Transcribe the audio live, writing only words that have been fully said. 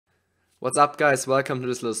What's up guys, welcome to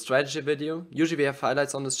this little strategy video. Usually we have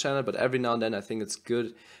highlights on this channel, but every now and then I think it's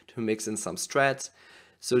good to mix in some strats.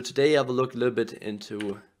 So today I will look a little bit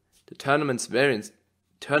into the tournament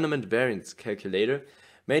variance calculator,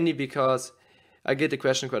 mainly because I get the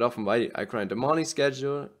question quite often why I grind the morning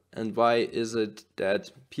schedule and why is it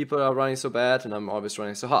that people are running so bad and I'm always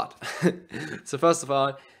running so hard. So first of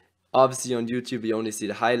all, obviously on YouTube you only see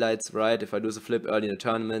the highlights, right? If I lose a flip early in the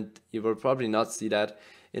tournament, you will probably not see that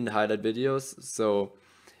in the highlight videos. So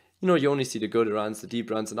you only see the good runs, the deep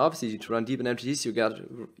runs, and obviously to run deep in MTTs you got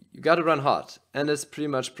to run hard. And this pretty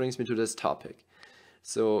much brings me to this topic.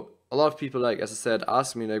 So a lot of people, like as I said,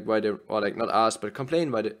 ask me like why they, or like not ask but complain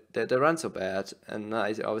why they run so bad, and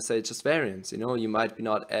I always say it's just variance. You might be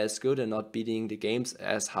not as good and not beating the games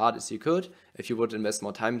as hard as you could if you would invest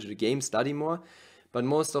more time into the game, study more, but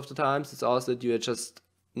most of the times it's also that you're just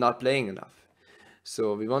not playing enough.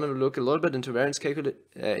 So we want to look a little bit into variance calculator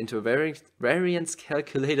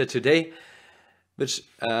today, which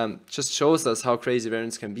just shows us how crazy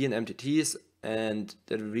variance can be in MTTs and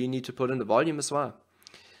that we need to put in the volume as well.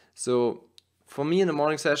 So for me in the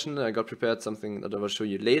morning session, I got prepared something that I will show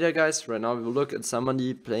you later, guys. Right now we will look at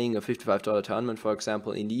somebody playing a $55 tournament, for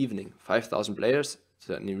example, in the evening. 5,000 players,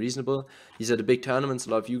 certainly reasonable. These are the big tournaments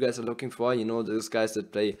a lot of you guys are looking for. Those guys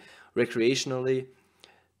that play recreationally,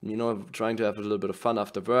 trying to have a little bit of fun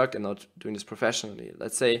after work and not doing this professionally.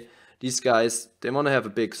 Let's say these guys, they want to have a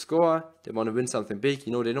big score, they want to win something big,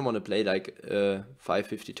 they don't want to play like a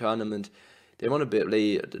 550 tournament, they want to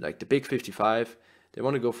play like the big 55, they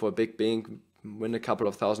want to go for a big bing, win a couple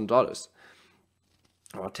of $1,000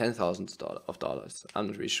 or $10,000. I'm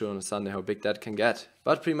not really sure on a Sunday how big that can get,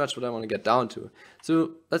 but pretty much what I want to get down to.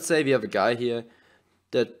 So let's say we have a guy here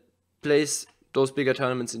that plays those bigger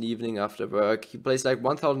tournaments in the evening after work. He plays like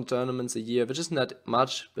 1,000 tournaments a year, which isn't that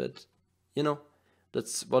much, but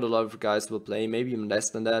that's what a lot of guys will play, maybe even less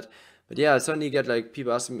than that. But yeah, I certainly get like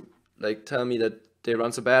people asking, like tell me that they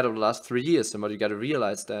run so bad over the last 3 years, and what you got to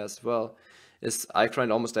realize there as well is I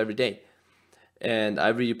grind almost every day. And I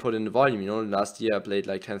really put in the volume. Last year I played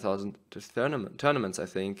like 10,000 tournaments, I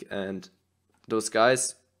think, and those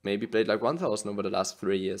guys maybe played like 1,000 over the last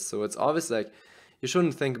 3 years. So it's always like, you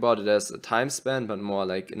shouldn't think about it as a time span, but more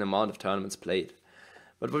like an amount of tournaments played.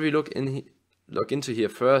 But what we look into here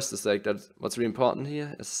first is like that. What's really important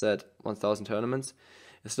here, as I said, 1,000 tournaments,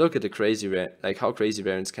 is look at the how crazy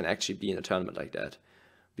variance can actually be in a tournament like that.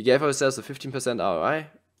 We gave ourselves a 15% ROI.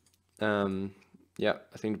 Yeah,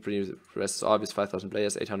 I think the rest is obvious. 5,000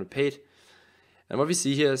 players, 800 paid. And what we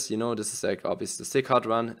see here is, this is like obviously the sick hard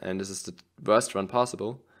run, and this is the worst run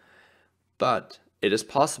possible. But it is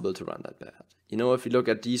possible to run that bad. If you look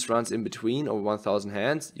at these runs in between over 1,000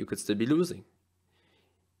 hands, you could still be losing.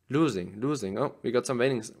 Losing. Oh, we got some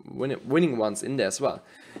winning ones in there as well.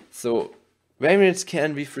 So variance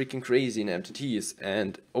can be freaking crazy in MTTs,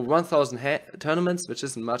 and over 1,000 tournaments, which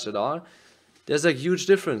isn't much at all, there's like huge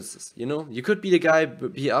differences. You could be the guy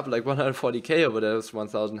be up like 140k over those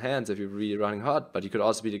 1,000 hands if you're really running hard, but you could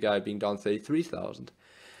also be the guy being down 33,000.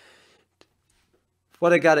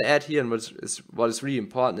 What I gotta add here, and what is really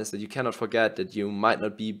important, is that you cannot forget that you might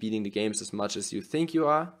not be beating the games as much as you think you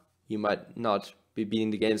are. You might not be beating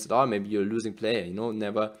the games at all. Maybe you're a losing player.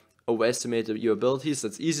 Never overestimate your abilities.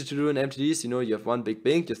 That's easy to do in MTDs. You have one big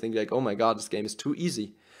bink, you think like, oh my god, this game is too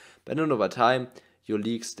easy. But then over time, your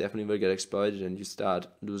leagues definitely will get exploited and you start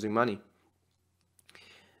losing money.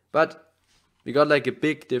 But we got like a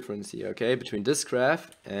big difference here, okay, between this graph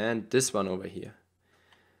and this one over here.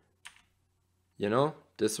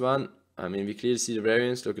 This one, we clearly see the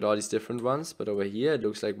variance, look at all these different ones, but over here it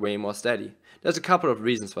looks like way more steady. There's a couple of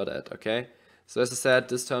reasons for that, okay? So as I said,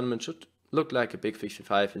 this tournament should look like a big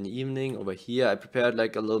 55 in the evening. Over here I prepared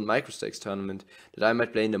like a little micro stakes tournament that I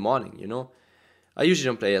might play in the morning, I usually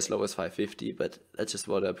don't play as low as 550, but that's just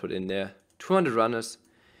what I put in there. 200 runners,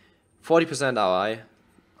 40% RI.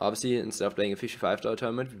 Obviously, instead of playing a $55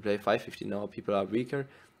 tournament, we play 550 now. People are weaker.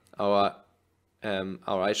 Our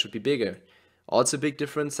RI should be bigger. Also big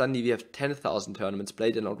difference, suddenly we have 10,000 tournaments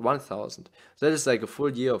played and not 1,000. So that is like a full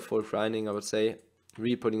year of full grinding, I would say,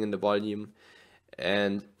 really putting in the volume.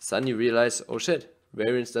 And suddenly you realize, oh shit,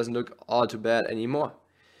 variance doesn't look all too bad anymore.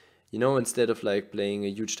 Instead of like playing a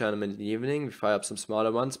huge tournament in the evening, we fire up some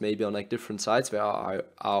smaller ones, maybe on like different sites where our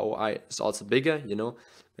ROI is also bigger,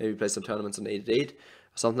 Maybe play some tournaments on 888 or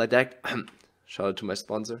something like that. Shout out to my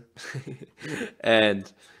sponsor. And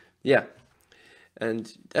yeah. And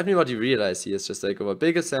definitely what you realize here is just like over a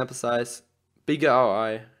bigger sample size, bigger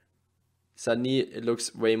ROI, suddenly it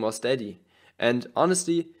looks way more steady. And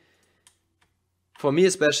honestly, for me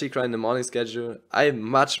especially grinding the morning schedule, I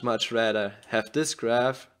much rather have this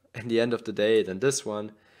graph in the end of the day than this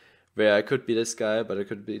one, where I could be this guy, but I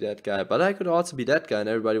could be that guy, but I could also be that guy, and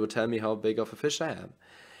everybody would tell me how big of a fish I am.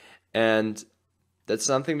 And that's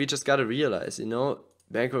something we just gotta realize, you know.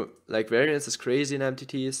 Bankroll, like, variance is crazy in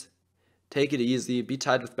MTTs. Take it easy, be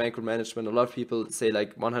tight with bankroll management. A lot of people say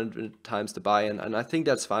like 100 times the buy-in, and I think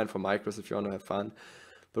that's fine for micros if you want to have fun.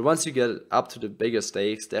 But once you get up to the bigger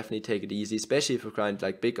stakes, definitely take it easy, especially if you grind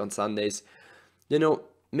like big on Sundays. You know,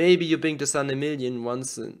 maybe you bink the Sunday million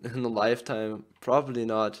once in a lifetime, probably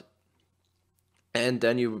not. And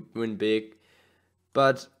then you win big.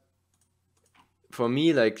 But for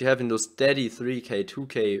me, like, having those steady 3K,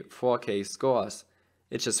 2K, 4K scores,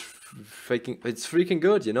 it's just freaking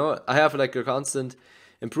good, you know. I have like a constant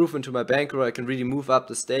improvement to my bankroll. I can really move up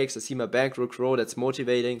the stakes. I see my bankroll grow. That's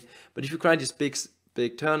motivating. But if you grind these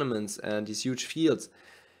big tournaments and these huge fields,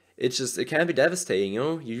 it can be devastating, you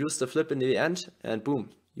know. You use the flip in the end, and boom,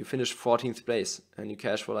 you finish 14th place, and you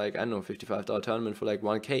cash for like, I don't know, $55 tournament for like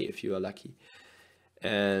 1K if you are lucky.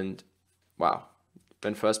 And wow,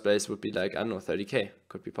 then first place would be like, I don't know, 30K.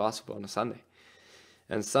 Could be possible on a Sunday.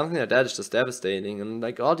 And something like that is just devastating. And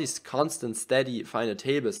like all these constant, steady, final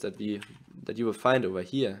tables that you will find over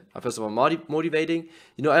here are first of all motivating.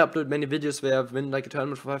 You know, I upload many videos where I've win like a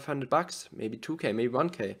tournament for $500, maybe 2K, maybe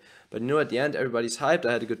 1K. But you know, at the end, everybody's hyped.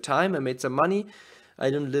 I had a good time. I made some money. I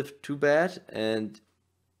didn't live too bad. And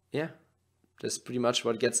yeah, that's pretty much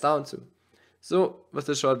what it gets down to. So with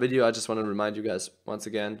this short video, I just want to remind you guys once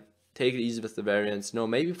again, take it easy with the variance. You know,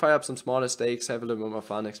 maybe fire up some smaller stakes, have a little bit more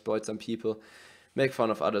fun, exploit some people, make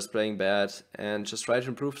fun of others playing bad, and just try to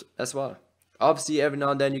improve as well. Obviously, every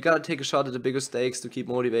now and then you gotta take a shot at the bigger stakes to keep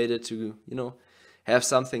motivated, to, you know, have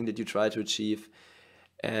something that you try to achieve.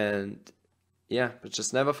 And yeah, but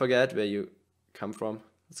just never forget where you come from.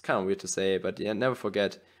 It's kind of weird to say, but yeah, never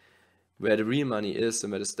forget where the real money is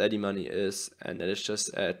and where the steady money is, and that is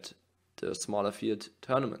just at the smaller field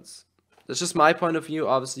tournaments. That's just my point of view.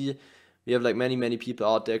 Obviously, we have like many people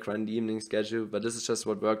out there grinding the evening schedule, but this is just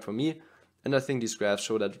what worked for me. And I think these graphs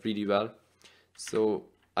show that really well. So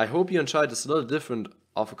I hope you enjoyed this a little different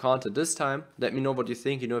of a content this time. Let me know what you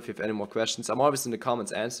think. You know, if you have any more questions, I'm always in the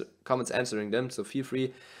comments answering them. So feel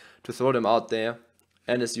free to throw them out there.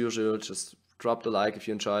 And as usual, just drop the like if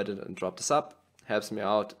you enjoyed it, and drop the sub. Helps me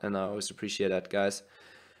out, and I always appreciate that, guys.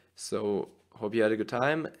 So hope you had a good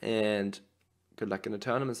time, and good luck in the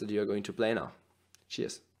tournaments that you are going to play now.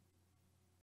 Cheers.